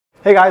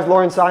Hey guys,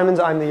 Loren Simons.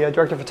 I'm the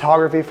director of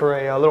photography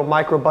for a little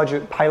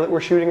micro-budget pilot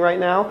we're shooting right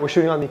now. We're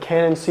shooting on the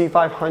Canon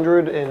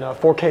C500 in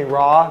 4K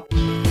RAW.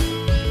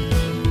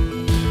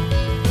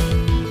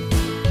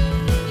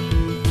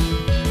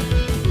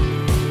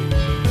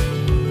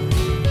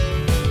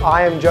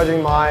 I am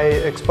judging my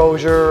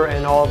exposure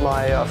and all of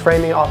my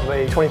framing off of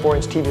a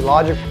 24-inch TV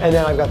Logic, and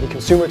then I've got the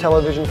consumer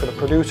television for the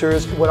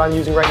producers. What I'm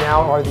using right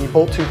now are the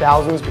Bolts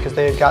 2000s because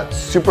they've got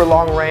super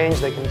long range.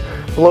 They can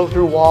blow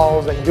through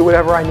walls, they can do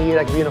whatever I need.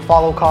 I can be in a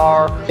follow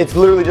car. It's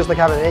literally just like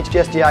having an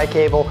HDSDI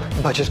cable,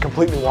 but just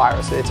completely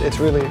wireless. It's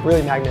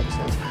really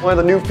magnificent. One of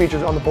the new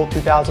features on the Bolt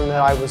 2000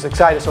 that I was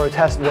excited to sort of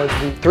test was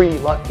the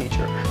 3D LUT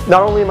feature.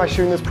 Not only am I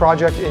shooting this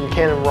project in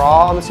Canon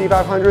RAW on the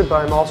C500,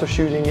 but I'm also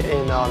shooting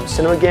in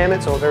Cinema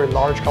Gamut, so a very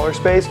large color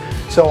space.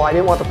 So I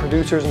didn't want the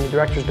producers and the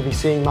directors to be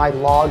seeing my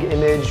log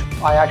image.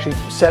 I actually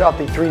set up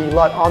the 3D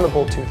LUT on the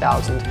Bolt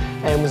 2000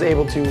 and was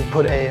able to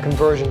put a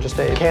conversion, just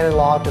a Canon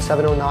log to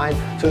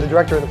 709. So the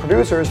director and the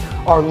producers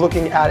are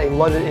looking at a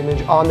LUTed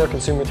image on their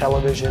consumer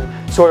television,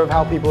 sort of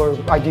how people are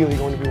ideally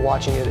going to be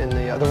watching it in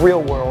the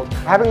real world.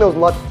 Having those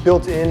LUTs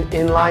built in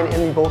inline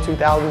in the Bolt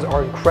 2000s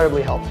are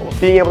incredibly helpful.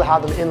 Being able to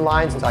have them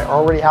inline, since I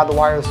already have the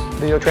wireless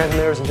video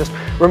transmitters, and just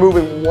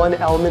removing one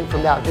element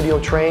from that video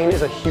train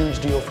is a huge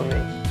deal for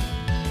me.